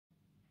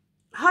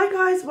Hi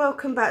guys,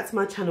 welcome back to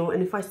my channel,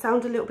 and if I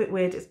sound a little bit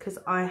weird it's because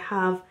I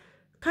have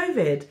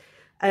COVID.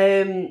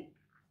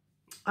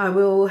 I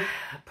will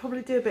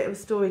probably do a bit of a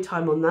story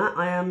time on that.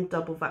 I am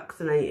double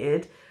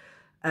vaccinated,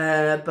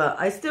 but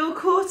I still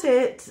caught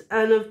it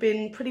and I've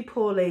been pretty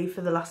poorly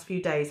for the last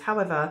few days.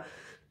 However,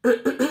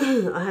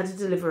 I had a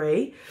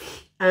delivery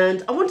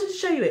and I wanted to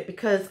show you it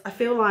because I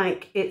feel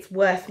like it's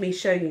worth me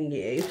showing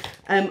you.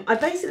 I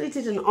basically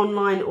did an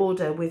online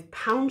order with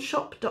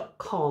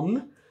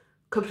poundshop.com.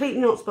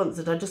 Completely not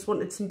sponsored. I just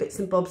wanted some bits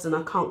and bobs and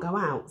I can't go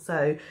out, so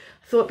I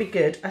thought it'd be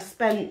good. I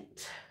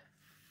spent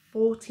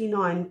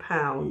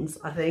 £49,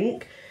 I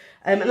think,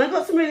 and I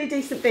got some really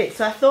decent bits,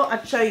 so I thought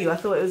I'd show you. I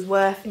thought it was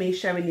worth me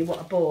showing you what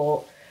I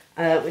bought,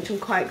 which I'm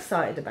quite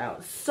excited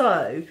about.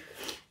 So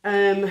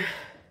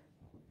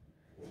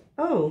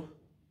oh,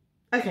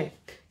 okay,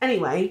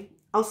 anyway,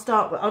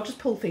 I'll just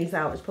pull things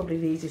out. It's probably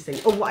the easiest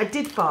thing. Oh, what I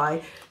did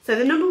buy, so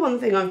the number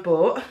one thing I've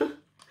bought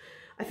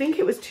I think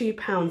it was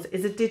 £2,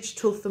 is a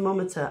digital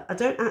thermometer. I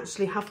don't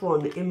actually have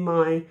one in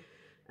my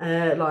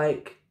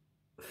like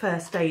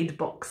first aid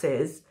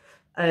boxes,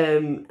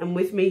 and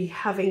with me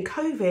having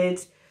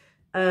COVID,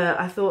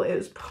 I thought it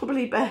was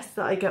probably best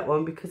that I get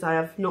one because I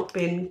have not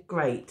been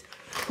great.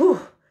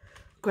 Whew,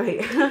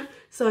 great.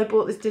 So I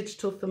bought this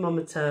digital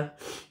thermometer.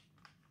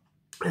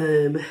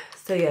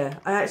 So yeah,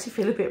 I actually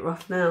feel a bit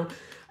rough now.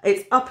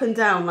 It's up and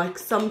down. Like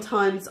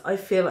sometimes I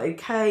feel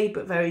okay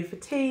but very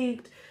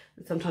fatigued.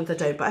 Sometimes I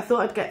don't, but I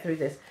thought I'd get through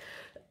this.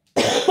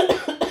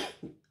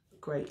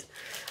 Great.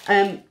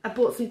 I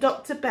bought some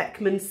Dr.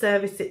 Beckman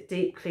Service It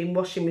Deep Clean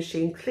washing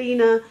machine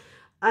cleaner.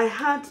 I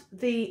had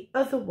the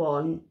other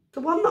one, the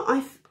one that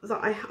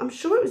I'm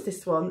sure it was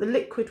this one, the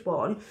liquid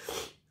one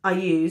I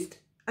used.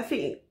 I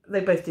think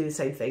they both do the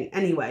same thing.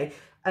 Anyway,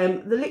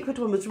 the liquid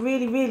one was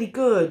really, really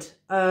good,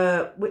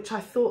 which I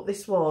thought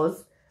this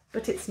was,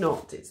 but it's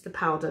not. It's the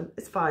powder.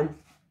 It's fine.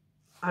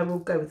 I will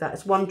go with that.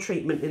 It's one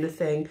treatment in a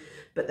thing,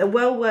 but they're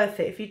well worth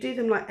it. If you do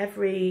them like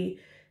every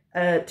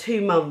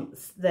 2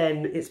 months,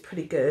 then it's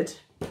pretty good.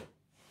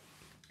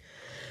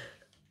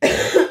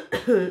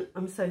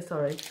 I'm so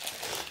sorry.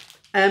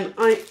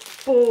 I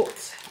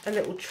bought a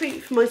little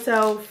treat for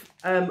myself.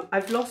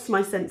 I've lost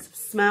my sense of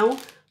smell,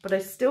 but I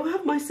still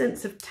have my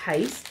sense of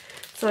taste.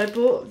 So I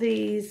bought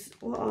these,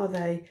 what are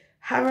they?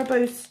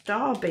 Haribo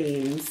Star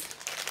Beans.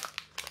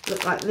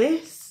 Look like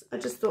this. I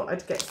just thought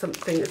I'd get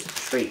something as a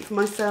treat for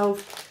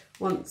myself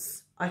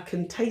once I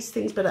can taste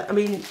things better. I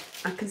mean,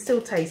 I can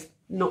still taste,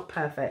 not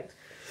perfect.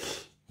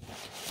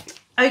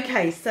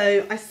 Okay,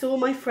 so I saw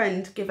my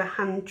friend give a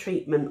hand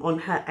treatment on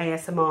her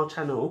ASMR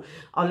channel.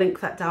 I'll link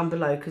that down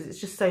below because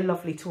it's just so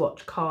lovely to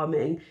watch,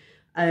 calming.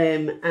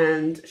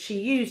 And she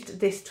used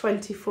this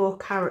 24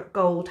 karat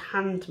gold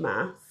hand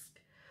mask.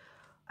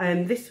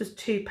 This was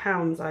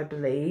 £2, I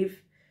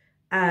believe.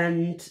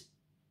 And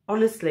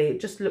honestly, it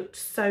just looked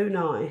so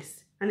nice.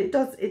 And it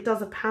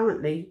does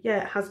apparently,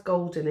 yeah, it has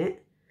gold in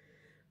it.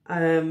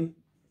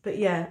 But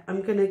yeah,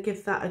 I'm going to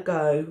give that a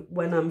go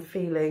when I'm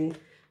feeling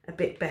a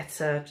bit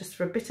better, just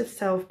for a bit of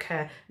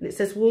self-care. And it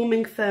says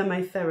warming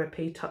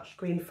thermotherapy,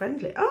 touchscreen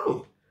friendly.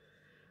 Oh,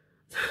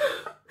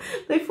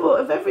 they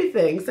thought of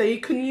everything. So you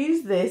can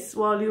use this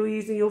while you're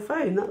using your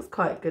phone. That's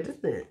quite good,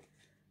 isn't it?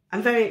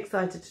 I'm very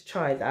excited to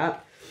try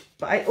that.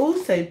 But I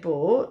also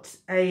bought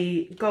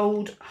a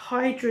gold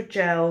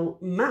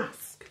hydrogel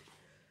mask.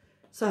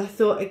 So I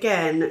thought,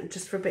 again,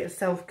 just for a bit of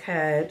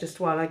self-care, just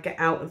while I get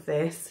out of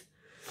this,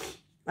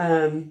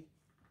 that'll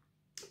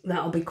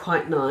be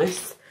quite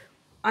nice.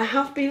 I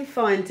have been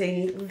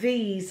finding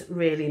these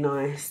really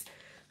nice.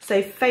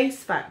 So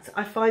Face Facts,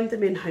 I find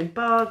them in Home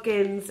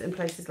Bargains and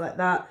places like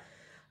that.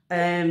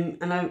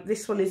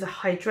 This one is a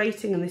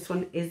hydrating and this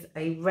one is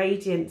a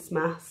radiance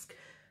mask.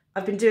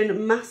 I've been doing a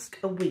mask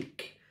a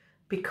week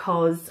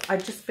because I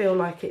just feel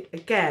like it,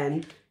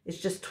 again, it's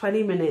just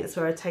 20 minutes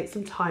where I take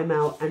some time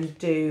out and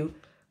do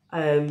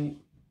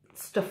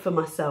stuff for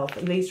myself.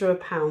 And these are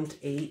 £1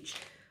 each.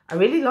 I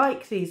really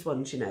like these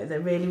ones, you know, they're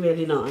really,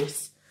 really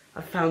nice.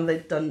 I found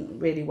they've done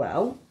really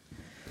well.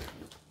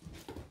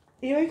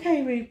 Are you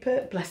okay,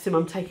 Rupert? Bless him,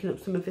 I'm taking up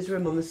some of his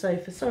room on the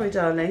sofa. Sorry,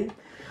 darling.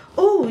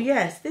 Oh,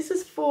 yes, this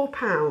is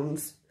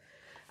 £4.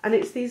 And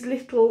it's these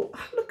little,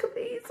 look at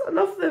these, I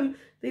love them.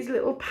 These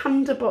little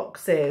panda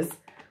boxes.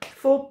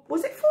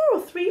 Was it £4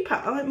 or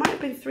 £3? Oh, it might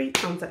have been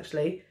 £3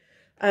 actually.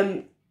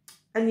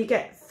 And you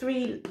get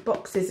 3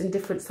 boxes in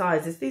different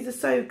sizes. These are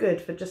so good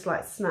for just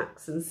like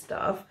snacks and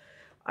stuff.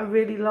 I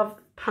really love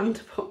panda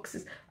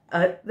boxes.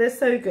 They're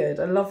so good.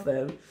 I love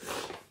them.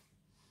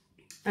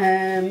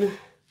 I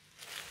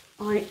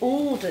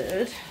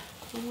ordered,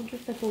 I wonder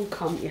if they've all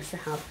come. Yes, they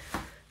have.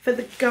 For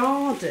the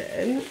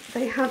garden,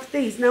 they had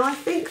these. Now, I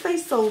think they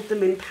sold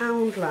them in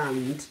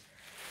Poundland.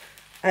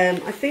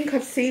 I think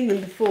I've seen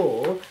them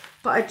before,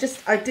 but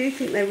I do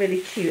think they're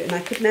really cute, and I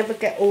could never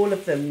get all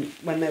of them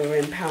when they were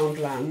in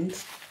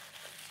Poundland.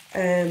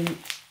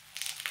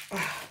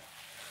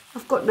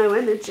 I've got no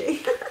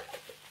energy.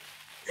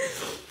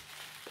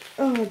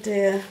 Oh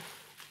dear.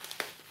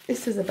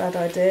 This is a bad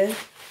idea.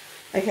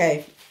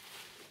 Okay.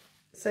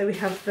 So we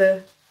have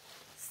the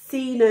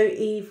See No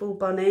Evil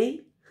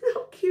bunny.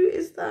 How cute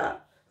is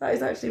that? That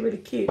is actually really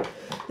cute.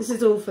 This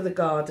is all for the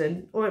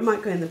garden. Or it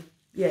might go in the...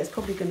 Yeah, it's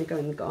probably going to go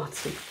in the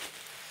garden.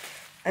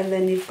 And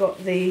then you've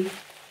got the...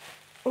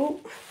 Oh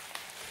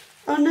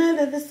no,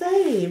 they're the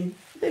same.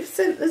 They've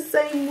sent the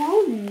same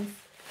ones.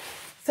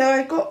 So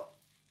I got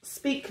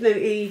Speak No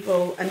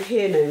Evil and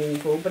Hear No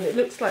Evil, but it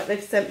looks like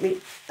they've sent me...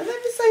 Are they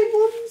the same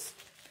ones?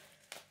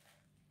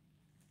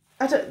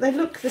 They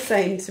look the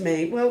same to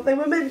me. Well, they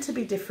were meant to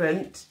be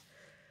different.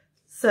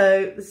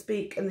 So the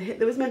Speak and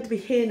there was meant to be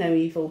Hear No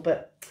Evil,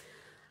 but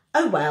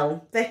oh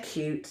well, they're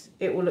cute.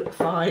 It will look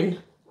fine.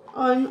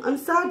 I'm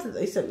sad that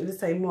they sent me the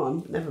same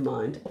one. Never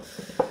mind.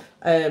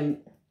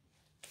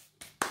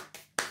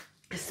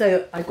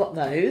 So I got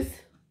those.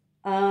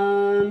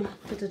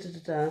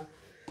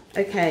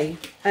 Okay.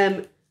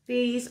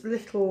 These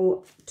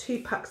little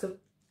 2 packs of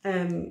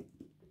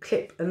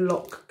clip and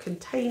lock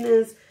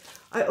containers.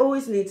 I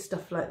always need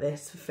stuff like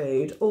this for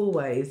food,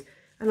 always.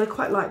 And I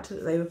quite liked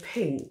that they were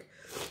pink.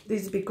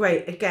 These would be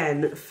great,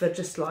 again, for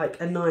just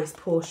like a nice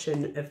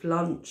portion of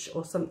lunch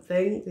or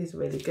something. These are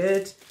really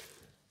good.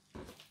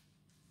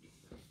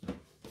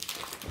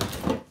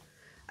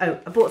 Oh,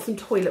 I bought some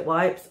toilet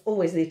wipes.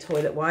 Always need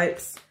toilet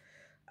wipes.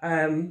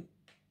 I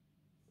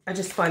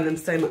just find them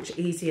so much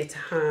easier to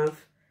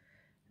have.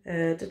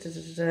 And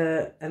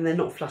they're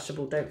not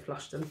flushable, don't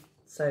flush them.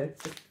 So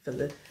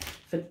for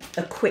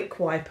a quick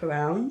wipe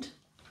around.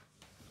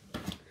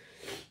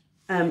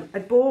 I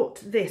bought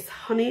this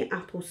Honey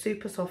Apple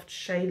Super Soft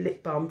Shea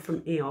Lip Balm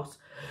from EOS.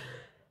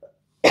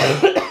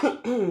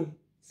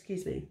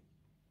 Excuse me.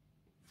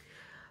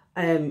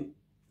 My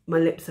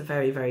lips are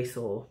very, very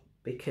sore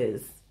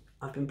because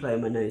I've been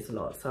blowing my nose a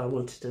lot, so I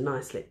wanted a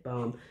nice lip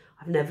balm.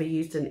 I've never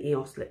used an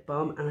EOS lip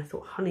balm, and I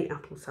thought Honey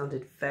Apple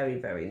sounded very,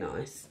 very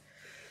nice.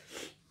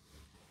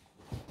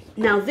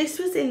 Now, this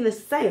was in the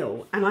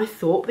sale, and I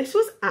thought this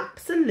was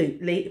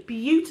absolutely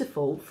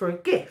beautiful for a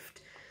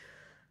gift.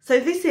 So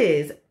this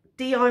is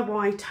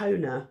DIY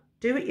toner,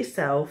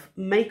 do-it-yourself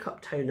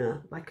makeup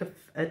toner, like a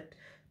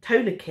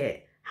toner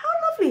kit. How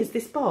lovely is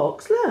this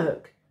box?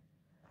 Look.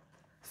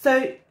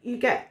 So you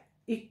get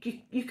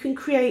you can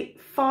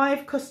create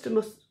 5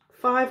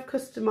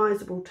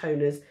 customizable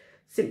toners.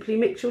 Simply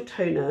mix your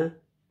toner.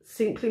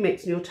 Simply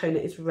mix and your toner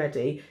is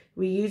ready.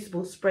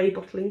 Reusable spray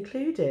bottle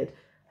included.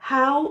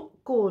 How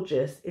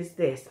gorgeous is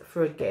this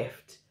for a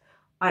gift?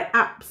 I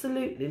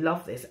absolutely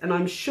love this, and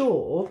I'm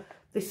sure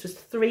this was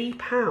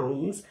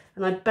 £3,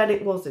 and I bet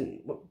it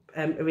wasn't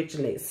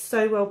originally. It's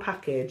so well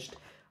packaged.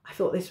 I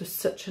thought this was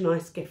such a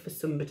nice gift for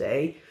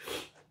somebody.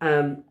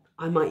 I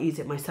might use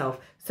it myself.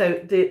 So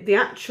the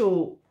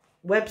actual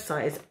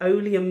website is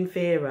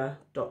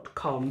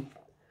oleumvera.com.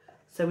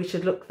 So we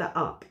should look that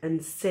up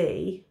and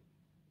see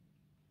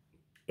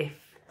if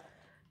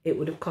it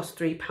would have cost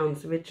 £3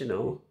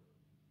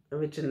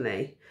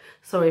 originally.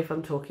 Sorry if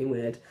I'm talking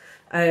weird.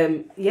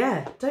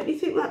 Yeah, don't you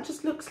think that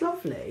just looks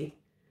lovely?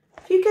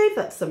 If you gave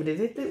that to somebody,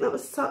 they'd think that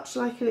was such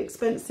like an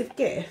expensive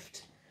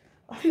gift.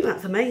 I think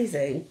that's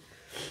amazing.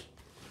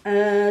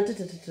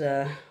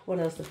 What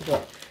else have I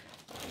got?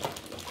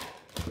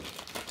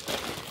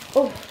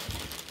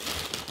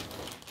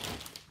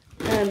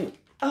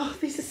 Oh,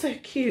 these are so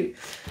cute.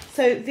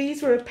 So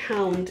these were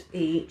 £1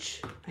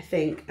 each, I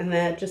think, and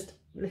they're just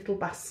little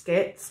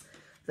baskets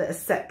that are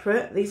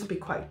separate. These would be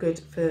quite good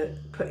for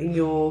putting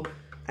your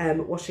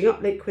washing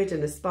up liquid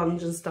and a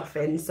sponge and stuff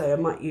in. So I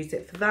might use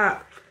it for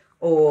that,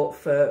 or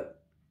for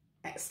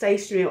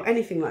stationery or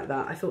anything like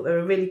that. I thought they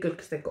were really good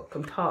because they've got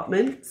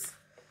compartments.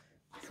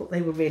 I thought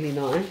they were really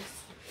nice.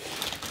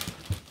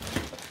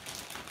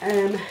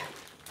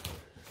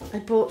 I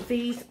bought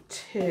these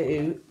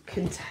 2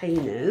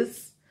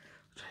 containers,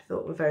 which I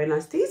thought were very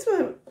nice. These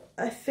were,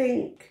 I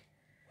think,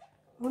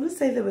 I want to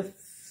say they were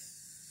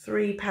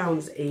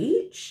 £3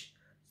 each.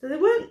 So they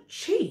weren't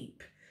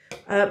cheap,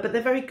 but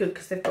they're very good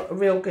because they've got a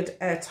real good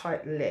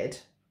airtight lid.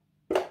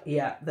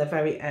 Yeah, they're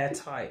very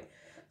airtight.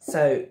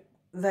 So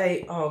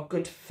they are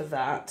good for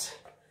that.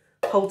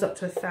 Holds up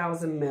to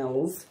 1,000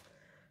 mils.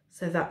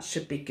 So that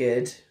should be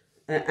good.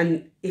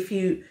 And if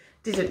you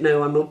didn't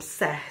know, I'm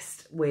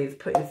obsessed with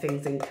putting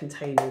things in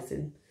containers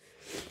in.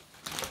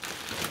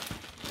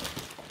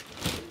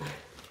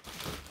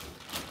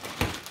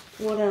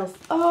 What else?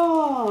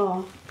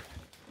 Oh,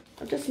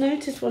 I've just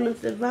noticed one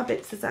of the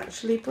rabbits is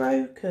actually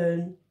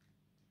broken.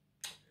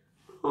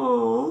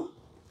 Oh,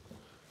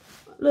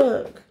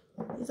 look,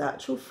 his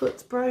actual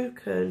foot's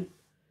broken.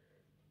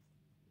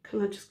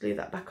 Can I just glue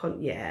that back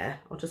on? Yeah,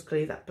 I'll just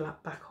glue that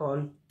back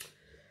on.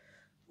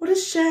 What a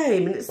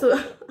shame. And it's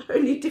the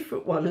only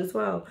different one as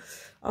well.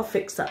 I'll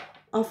fix that.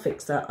 I'll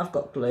fix that. I've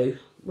got glue.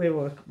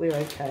 We're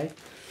okay.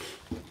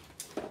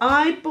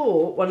 I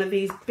bought one of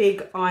these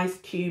big ice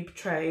cube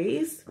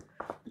trays.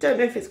 I don't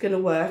know if it's going to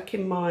work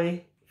in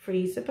my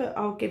freezer, but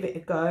I'll give it a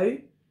go.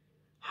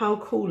 How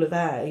cool are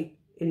they?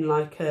 In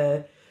like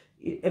a...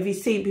 Have you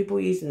seen people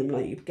using them?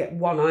 Like you get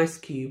 1 ice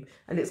cube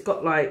and it's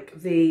got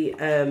like the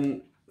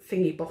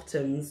thingy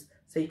bottoms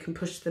so you can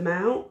push them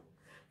out.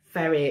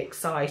 Very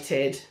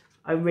excited.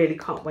 I really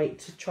can't wait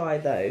to try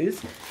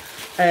those.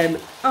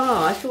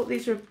 I thought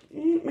these were,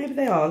 maybe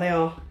they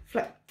are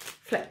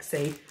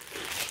flexi.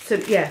 So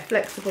yeah,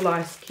 flexible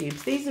ice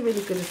cubes. These are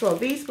really good as well.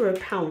 These were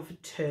 £1 for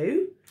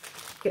 2.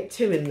 Get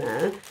 2 in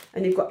there.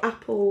 And you've got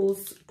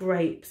apples,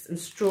 grapes and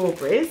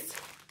strawberries.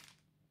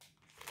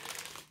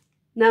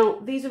 Now,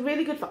 these are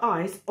really good for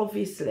ice,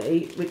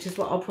 obviously, which is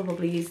what I'll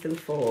probably use them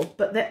for.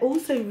 But they're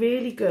also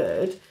really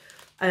good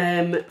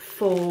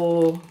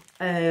for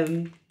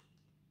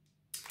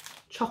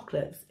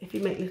chocolates, if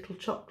you make little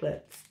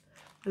chocolates.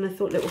 And I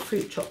thought little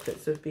fruit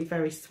chocolates would be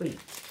very sweet.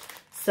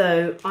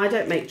 So I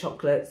don't make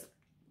chocolates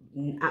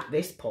at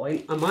this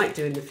point. I might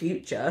do in the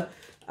future.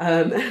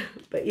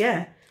 But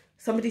yeah,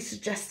 somebody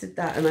suggested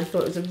that and I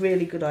thought it was a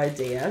really good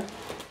idea.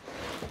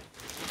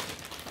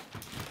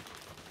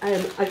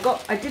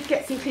 I did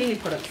get some cleaning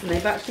products and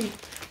they've actually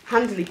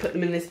handily put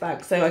them in this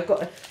bag. So I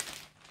got a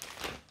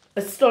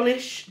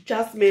Astonish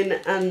Jasmine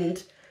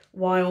and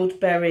Wild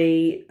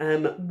Berry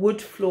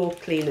wood floor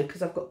cleaner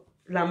because I've got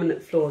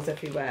laminate floors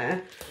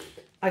everywhere.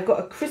 I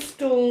got a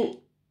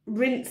Crystal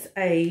Rinse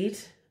Aid,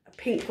 a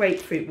pink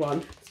grapefruit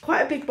one. It's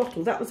quite a big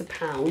bottle. That was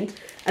 £1.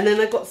 And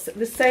then I got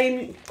the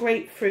same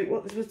grapefruit.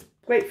 What was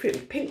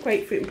grapefruit? Pink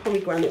grapefruit and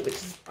pomegranate, which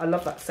is, I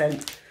love that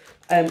scent.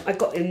 I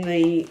got in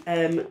the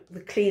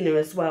cleaner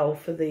as well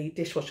for the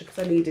dishwasher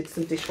because I needed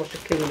some dishwasher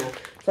cleaner.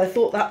 So I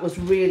thought that was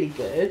really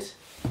good.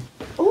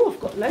 Oh, I've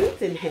got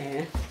loads in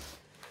here.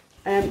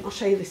 I'll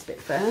show you this bit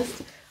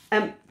first.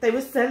 They were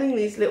selling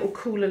these little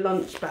cooler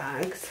lunch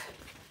bags.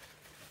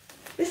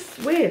 This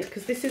is weird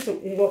because this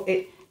isn't what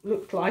it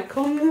looked like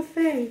on the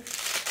thing.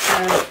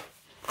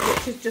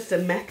 Which is just a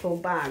metal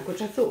bag,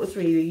 which I thought was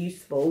really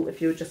useful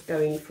if you were just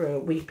going for a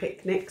wee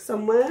picnic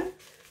somewhere.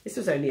 This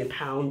was only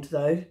 £1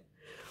 though.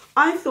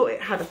 I thought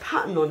it had a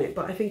pattern on it,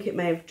 but I think it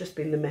may have just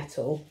been the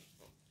metal.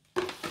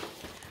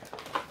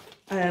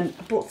 I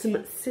bought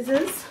some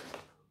scissors.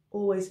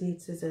 Always need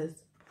scissors.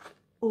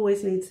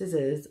 Always need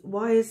scissors.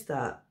 Why is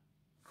that?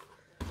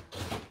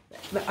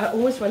 I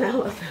always run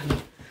out of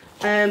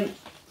them.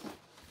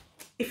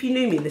 If you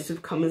knew me, this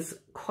would come as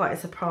quite a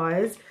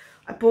surprise.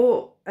 I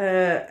bought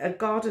a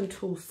garden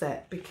tool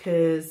set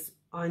because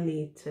I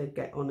need to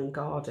get on and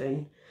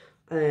garden.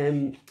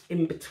 In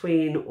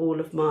between all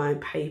of my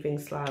paving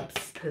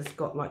slabs has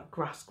got like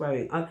grass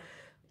growing.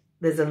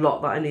 There's a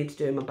lot that I need to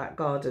do in my back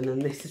garden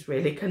and this is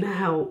really going to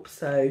help.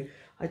 So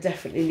I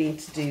definitely need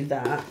to do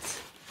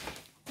that.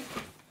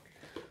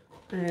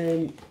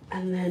 And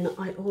then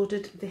I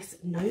ordered this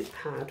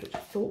notepad, which I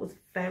thought was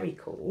very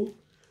cool.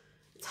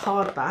 It's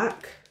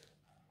hardback.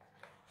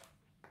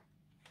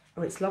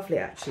 Oh, it's lovely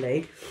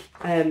actually.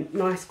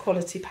 Nice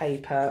quality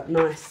paper,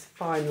 nice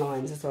fine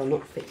lines as well,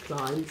 not thick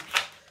lines.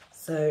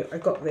 So I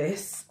got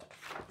this,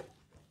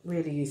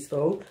 really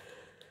useful.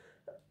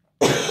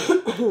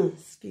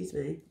 Excuse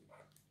me.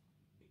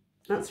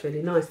 That's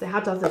really nice. They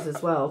had others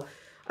as well.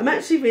 I'm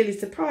actually really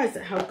surprised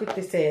at how good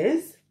this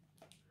is.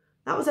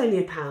 That was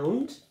only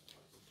 £1.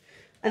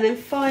 And then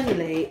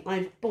finally,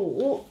 I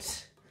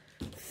bought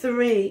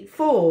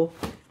 4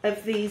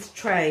 of these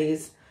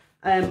trays.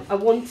 I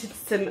wanted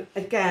some,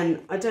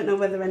 again, I don't know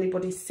whether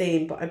anybody's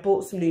seen, but I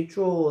bought some new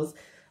drawers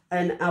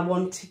and I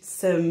wanted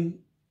some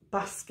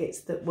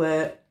baskets that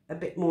were a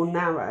bit more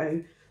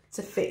narrow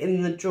to fit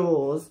in the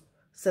drawers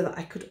so that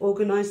I could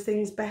organise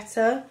things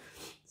better.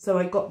 So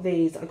I got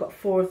these, I got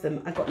 4 of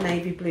them. I got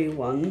navy blue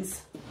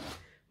ones,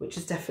 which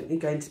is definitely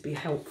going to be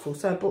helpful.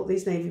 So I bought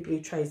these navy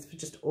blue trays for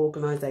just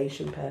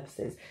organisation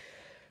purposes.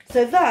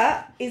 So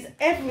that is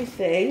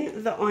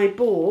everything that I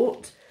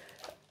bought.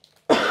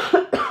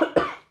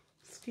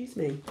 Excuse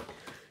me.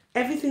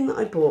 Everything that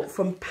I bought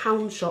from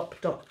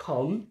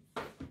poundshop.com.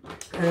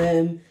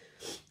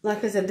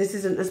 Like I said, this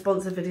isn't a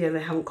sponsored video.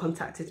 They haven't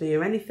contacted me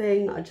or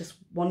anything. I just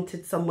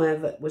wanted somewhere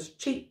that was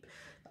cheap.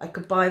 I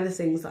could buy the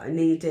things that I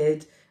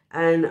needed.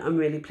 And I'm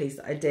really pleased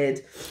that I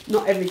did.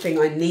 Not everything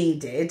I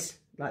needed,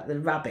 like the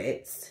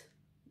rabbits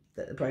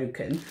that are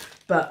broken.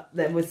 But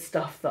there was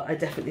stuff that I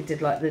definitely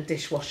did, like the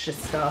dishwasher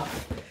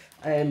stuff.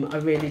 I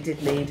really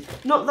did need.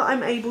 Not that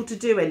I'm able to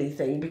do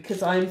anything,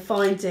 because I'm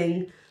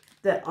finding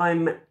that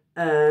I'm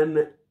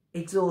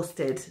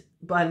exhausted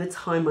by the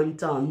time I'm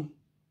done.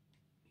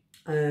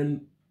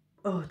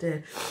 Oh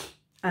dear.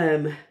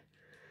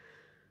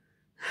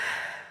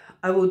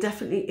 I will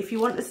definitely, if you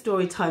want a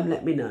story time,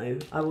 let me know.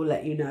 I will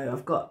let you know.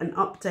 I've got an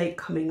update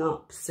coming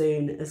up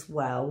soon as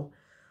well.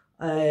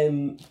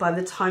 By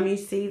the time you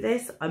see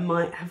this, I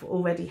might have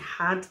already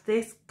had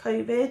this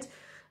COVID.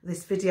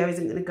 This video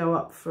isn't going to go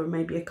up for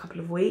maybe a couple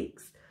of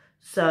weeks.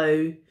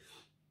 So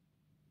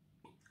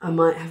I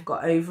might have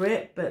got over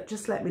it, but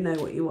just let me know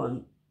what you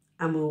want.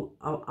 And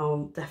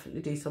I'll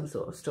definitely do some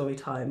sort of story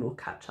time or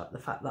catch up the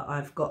fact that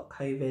I've got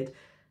COVID,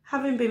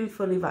 having been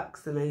fully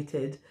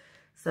vaccinated.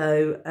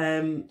 So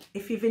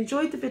if you've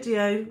enjoyed the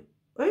video,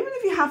 or even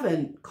if you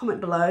haven't,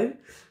 comment below.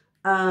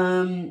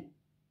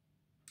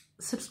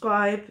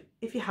 Subscribe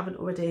if you haven't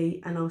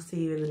already, and I'll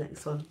see you in the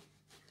next one.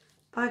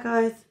 Bye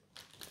guys.